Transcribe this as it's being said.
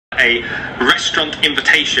a restaurant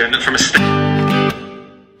invitation from a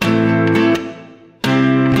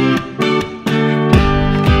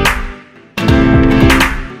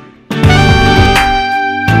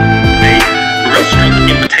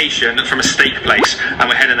steak place, and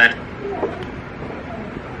we're heading there.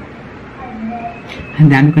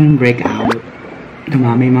 Ang dami ko ng breakout.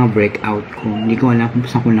 Dumami yung mga breakout ko. Hindi ko alam kung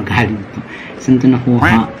saan ko nagaling ito. Saan ito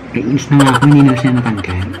nakuha. Naiinis na nga ako, hindi na siya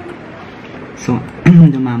natanggal. So,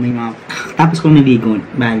 dumami yung mga... Tapos ko naligo,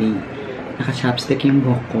 bali, naka-chopstick yung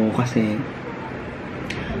buhok ko kasi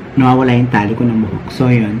nawawala yung tali ko ng buhok. So,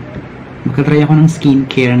 yun. Magkatry ako ng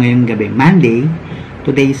skincare ngayong gabi. Monday.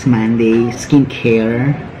 Today is Monday.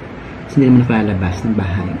 Skincare. Kasi hindi naman nakalalabas ng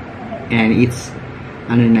bahay. And it's,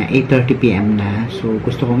 8:30 PM na. So,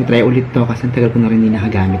 gusto kong i-try ulit to kasi ang tagal ko na rin hindi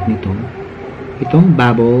nakagamit nito. Itong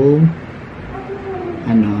Buble,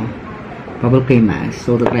 Bubble Cream Mask.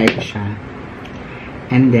 So, try ko siya.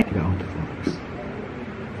 And then, go out of focus.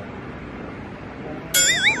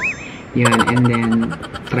 Yan, and then,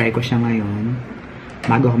 try ko siya ngayon.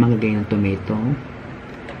 Bago ako maglagay ng tomato.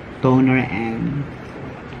 Toner and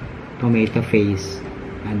tomato face.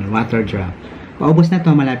 Water drop. Paubos na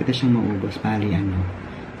to, malapit na siyang maubos. Pali,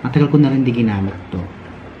 matagal ko na rin di ginamit to.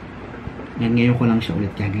 Yan, ngayon ko lang siya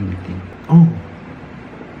ulit gagamitin. Oh!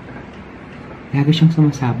 Lagi siyang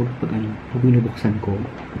sumasabog pag pag binubuksan ko.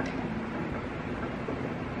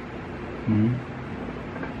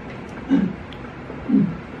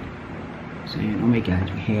 So, yun. Oh my God,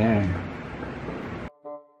 yung hair.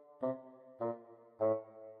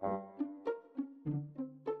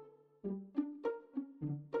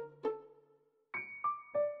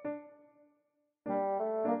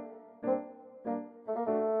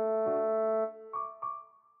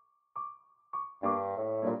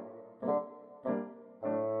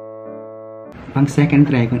 Pang second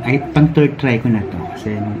try ko, pang third try ko na to.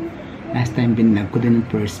 Kasi last time binag ko din ng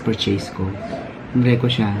first purchase ko. Try ko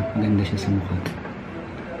siya, maganda siya sa mukha.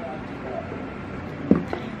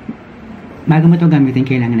 Bago mo ito gamitin,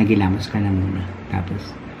 kailangan nagilamos ka na muna.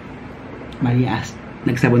 Tapos,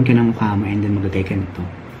 nagsabon ka ng mukha mo and then magagay ka nito.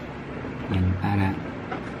 Yan, para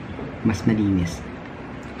mas malinis.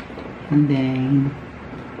 And then,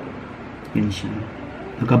 yun siya.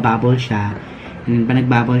 Nagka-bubble siya. And then, pa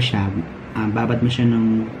nag-bubble siya, babad mo siya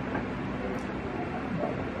ng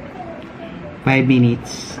 5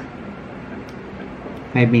 minutes.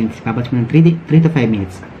 5 minutes. Babad mo ng 3 to 5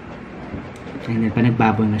 minutes. And then, pa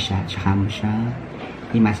nagbabol na siya, tsaka mo siya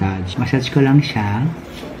i-massage. Massage ko lang siya.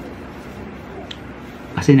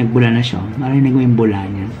 Kasi nagbula na siya. Marinig mo yung bula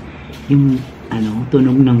niya. Yung,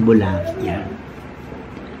 tunog ng bula. Yan.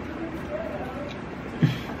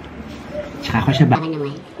 Tsaka ko siya ba...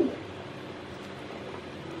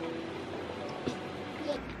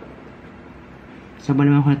 So,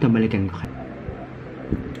 naman ko na ito, balikan ko.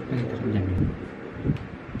 Balikan ko lang yun.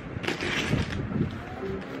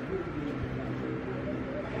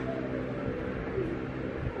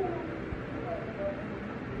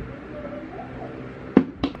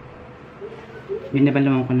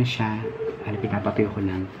 Binabalaman ko na siya. Pinapatuyo ko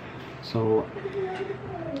lang. So,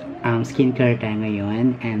 skincare tayo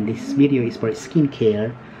ngayon. And this video is for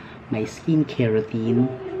skincare. My skincare routine.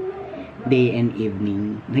 Day and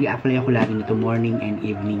evening. Nag-apply ako lagi nito morning and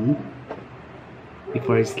evening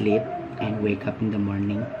before sleep and wake up in the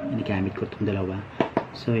morning. Nagamit ko itong dalawa.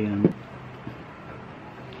 So, yun.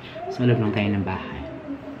 So, loob lang tayo ng bahay.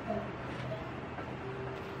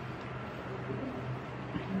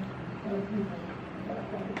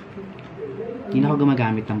 Hindi na ako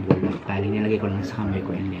gumagamit ng bulak. Bali, nilagay ko lang sa kamay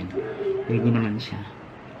ko and then ready naman siya.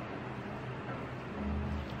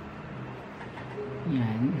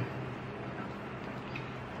 Yan.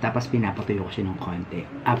 Tapos pinapatuyo ko siya ng konti.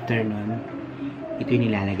 After nun, ito yung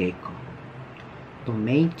nilalagay ko.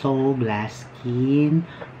 Tomato, glass skin,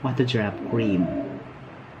 water drop cream.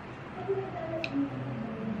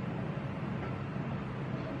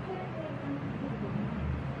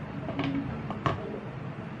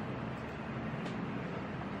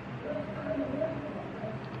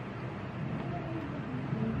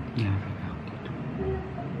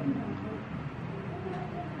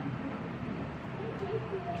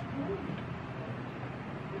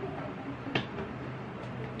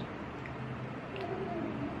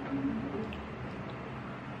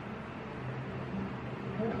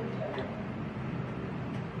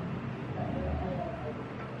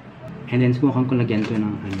 And then, subukan ko lagyan to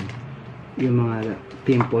ng yung mga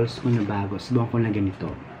pimples ko na bago. Subukan ko na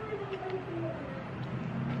ganito.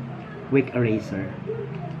 Quick eraser.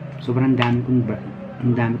 Sobrang dami ko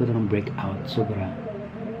ng breakout. Sobra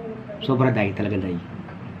dahil talaga dahil.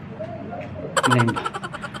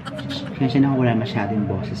 Kasi na wala masyado yung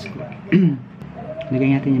boses ko.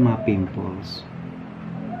 Lagyan natin yung mga pimples.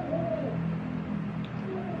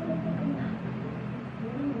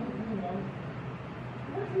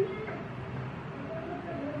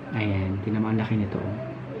 Ayan, tinan mo ang laki nito.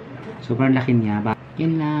 Sobrang laki niya.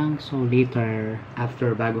 Yan lang. So later,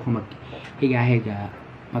 after, bago ko maghiga-higa,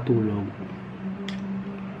 matulog,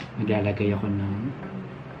 maglalagay ako ng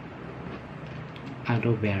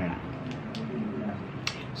aloe vera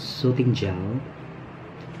soothing gel,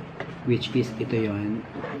 which is ito yon.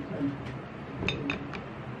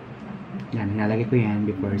 Yan, nalagay ko yan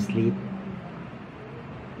before sleep.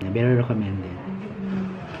 Very recommended.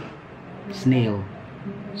 Snail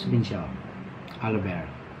soothing gel, aloe vera.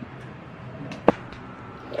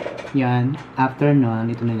 Yan, after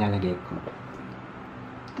nun, ito nilalagay ko.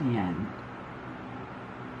 Ayan.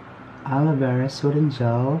 Aloe vera soothing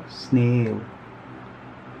gel, snail.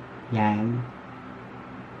 Yan.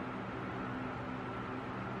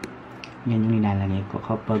 Yan yung nilalagay ko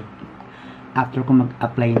kapag after ko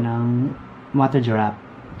mag-apply ng water drop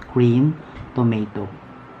cream tomato.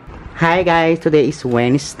 Hi guys, today is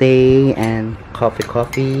Wednesday and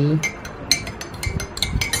coffee.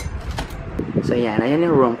 So yan, ayan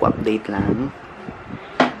yung room ko, update lang.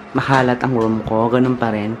 Makalat ang room ko, ganun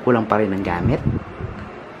pa rin, kulang pa rin ang gamit.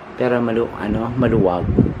 Pero maluwag.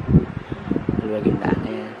 Maluwag yung daan.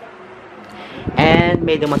 Ayan. And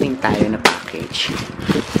may dumating tayo na package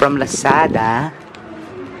from Lazada.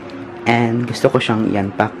 And gusto ko siyang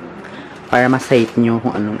i-unpack para ma-site nyo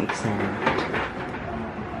kung anong exam.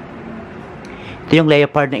 Ito yung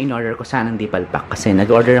leopard na in-order ko, sana hindi palpak kasi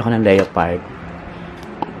nag-order ako ng leopard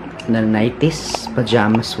na nighties,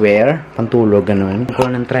 pajamas wear, pantulog, ganun. Ko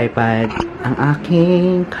ng tripod ang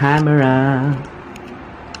aking camera.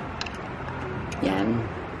 Yan.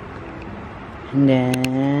 And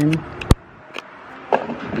then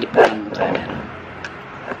lipat ang camera.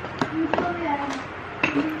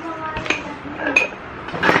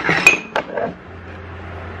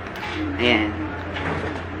 Ayan.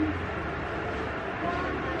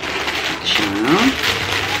 Ito siya.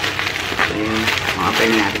 So, yun. Makapay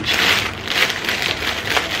natin siya.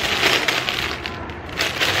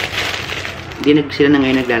 Hindi na sila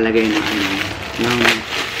ngayon naglalagay ng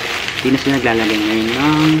hindi na sila naglalagay ngayon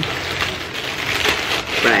ng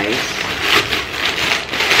price.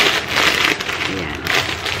 Ayan.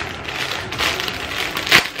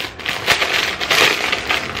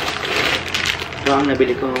 Ito ang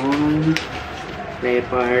nabili kong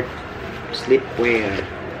leopard sleepwear.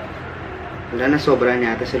 Wala na, sobra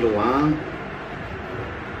niya ata sa luwang.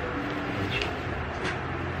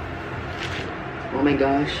 Oh my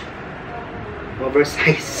gosh.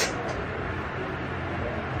 Oversize.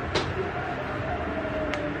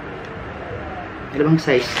 Ano bang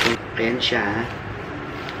size? Ayan siya.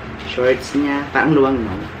 Shorts niya. Parang luwang,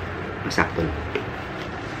 no? Masakto lang.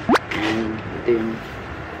 And ito yung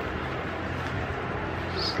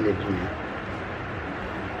sleeve niya.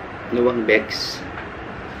 Luwang bebeks.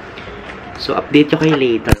 So, update ko kayo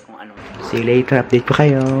later kung ano. See you later. Update ko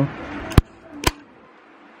kayo.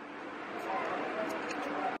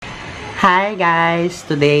 Hi guys!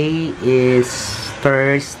 Today is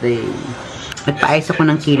Thursday. Nagpaayos ako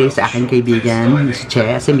ng kilay sa aking kaibigan, si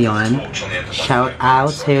Che Simeon. Shout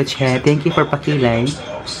out sa'yo, Che. Thank you for pakilay.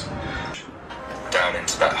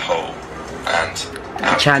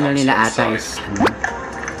 Channel nila ata is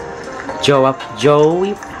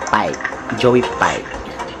Joey Pipe.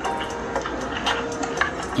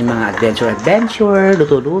 Yung mga adventure,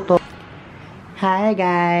 luto-luto. Hi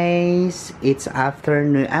guys! It's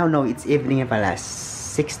afternoon. I don't know, it's evening pala.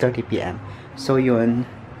 6:30 PM. So yun.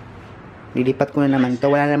 Nilipat ko na naman to.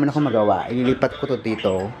 Wala naman ako magawa. Ililipat ko to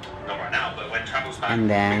dito. And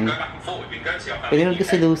then pinunod ko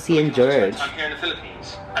si Lucy and George.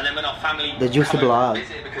 The Juicy Vlog.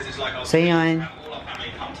 So yun.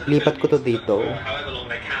 Lipat ko to dito.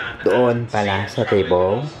 Doon pala sa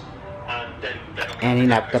table. And yung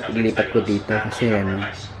laptop ililipat ko dito. Kasi ano,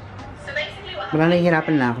 wala,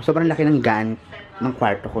 nahihirapan na ako. Sobrang laki ng gaan ng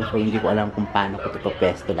kwarto ko. So, hindi ko alam kung paano ko ito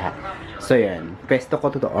pesto lahat. So, yun. Pesto ko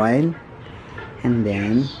ito doon. And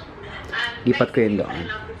then, lipat ko yun doon.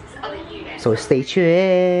 So, stay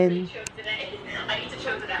tuned!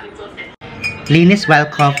 Linis while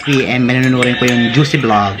coffee. And mananunurin ko yung Juicy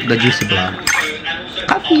Vlog. The Juicy Vlog.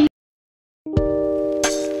 Coffee!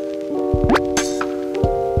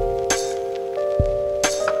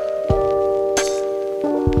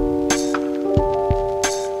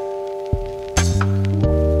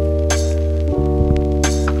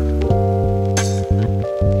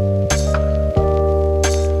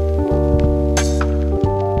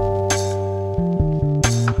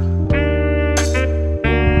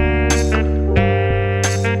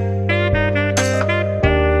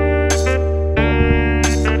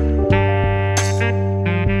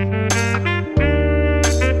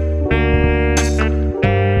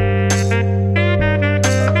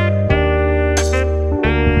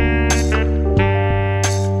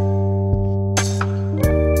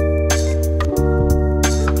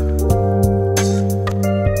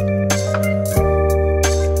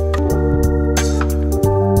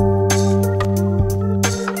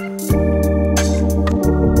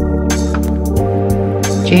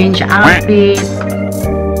 Change outfit!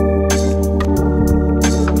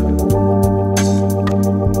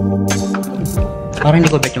 Parang hindi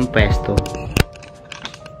ko bet yung pwesto.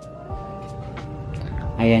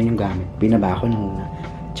 Ayan yung gamit. Binaba ko na muna.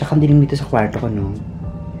 Tsaka dilim dito sa kwarto ko, no?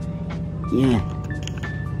 Yan.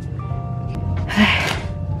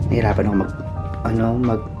 Nahirapan ako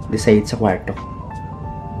mag-decide sa kwarto ko.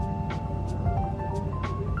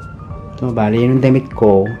 Tumabali yun yung damit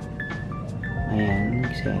ko. Ayan.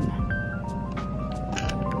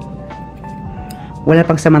 Wala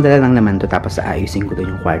pang samantala lang naman to. Tapos aayusin ko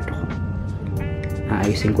doon yung kwarto ko.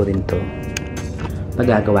 Aayusin ko rin to.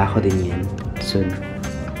 Magagawa ko din yan soon.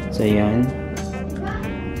 So, yun.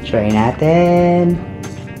 Try natin.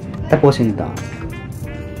 Tapusin to.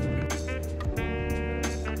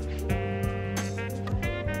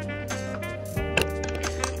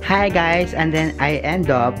 Hi guys! And then, I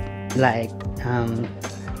end up like,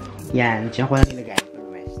 yan. Diyan ko lang nilagay yung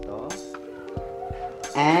pwesto.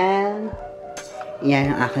 And,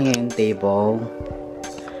 yan yung aking ngayong table.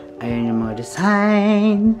 Ayan yung mga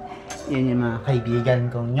design. Yan yung mga kaibigan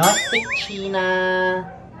kong Nyotik China.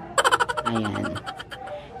 Ayan.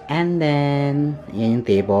 And then, yan yung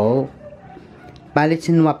table. Balit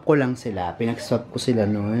sinwap ko lang sila. Pinagswap ko sila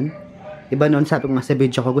noon. Diba noon sabi ko nga sa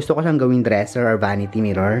video ko, gusto ko siyang gawing dresser or vanity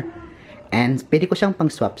mirror. And pwede ko siyang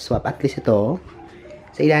pang swap-swap. At least ito,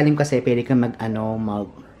 sa ilalim kasi pwede kang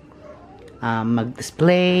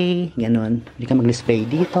mag-display. Ganon. Pwede kang mag-display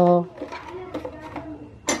dito.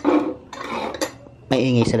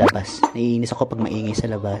 Maingay sa labas. Naiinis ako pag maingay sa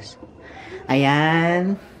labas.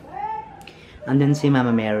 Ayan. Andun si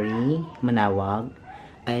Mama Mary. Manawag.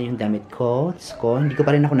 Ayan yung damit ko. Hindi ko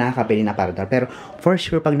pa rin ako nakakabili na powder. Pero for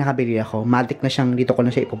sure pag nakabili ako, matik na siyang dito ko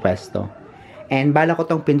na siya ipupwesto. And bala ko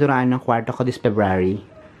tong pinturahan ng kwarto ko this February.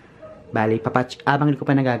 Bali, abang hindi ko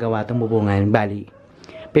pa nagagawa tong bubungan. Bali,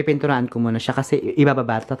 pipinturahan ko muna siya kasi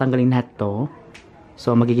ibababa. Tatanggalin lahat to.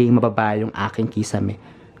 So, magiging mababa yung aking kisame.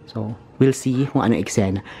 So, we'll see kung ano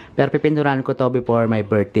eksena. Pero pipinturahan ko to before my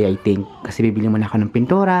birthday, I think. Kasi bibili muna ako ng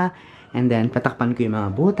pintura. And then, patakpan ko yung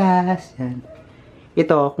mga butas. Yan.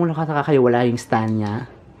 Ito, kung nakataka kayo, wala yung stand niya.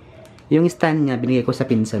 Yung stand niya, binigay ko sa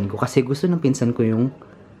pinsan ko. Kasi gusto ng pinsan ko yung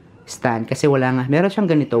stand. Kasi wala nga. Meron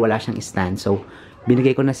siyang ganito, wala siyang stand. So,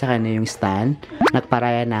 binigay ko na sa kanya yung stand.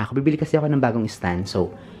 Nagparaya na ako. Bibili kasi ako ng bagong stand.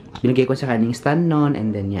 So, binigay ko sa kanya yung stand nun.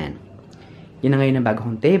 And then, yan. Yun na ngayon ang bago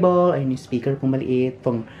kong table. Ayun yung speaker kong maliit.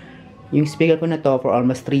 Yung speaker ko na to, for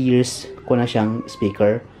almost 3 years ko na siyang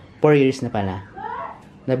speaker. 4 years na pala.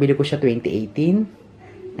 Nabili ko siya 2018.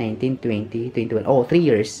 19, 20, 21. Oh, 3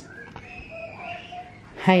 years.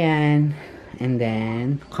 Ayan. And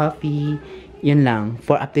then, coffee. Yun lang.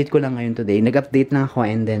 For update ko lang ngayon today. Nag-update lang ako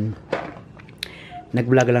and then,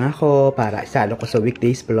 nag-vlog lang ako para isalo ko sa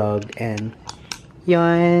weekdays vlog. And,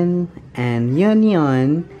 yun. And,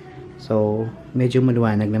 yun. So, medyo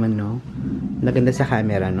maluwanag naman, no? Naganda sa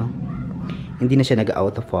camera, no? Hindi na siya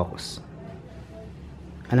nag-out of focus.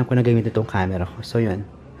 Alam ko na gamit itong camera ko. So, yun.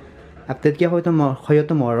 Update kayo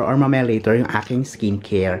tomorrow or mamaya later yung aking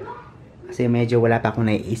skincare. Kasi medyo wala pa akong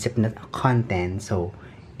naiisip na content. So,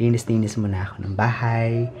 linis-linis muna ako ng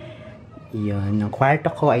bahay. Yun. Ng kwarto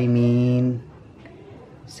ko, I mean.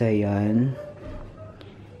 So, yun.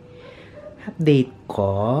 Update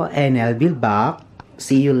ko. And I'll be back.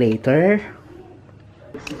 See you later.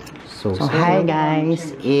 So hi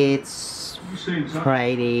guys. It's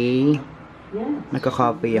Friday.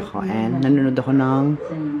 Nagka-coffee ako and nanonood ako ng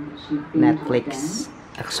Netflix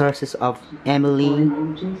Exorcist of Emily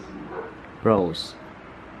Rose.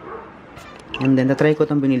 And then tatry ko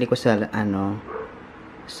itong binili ko sa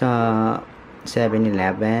sa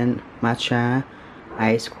 7-Eleven matcha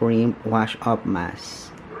ice cream wash up mask.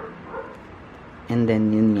 And then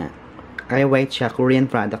yun nga. Ay white siya, Korean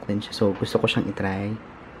product din siya. So gusto ko siyang i-try.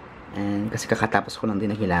 And kasi kakatapos ko lang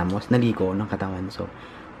din naghilamos, naligo ng katawan. So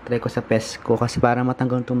try ko sa face ko kasi para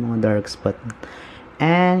matanggal itong mga dark spot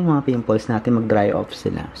and mga pimples natin mag-dry off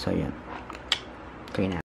sila. So, yan. Try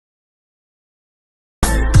natin.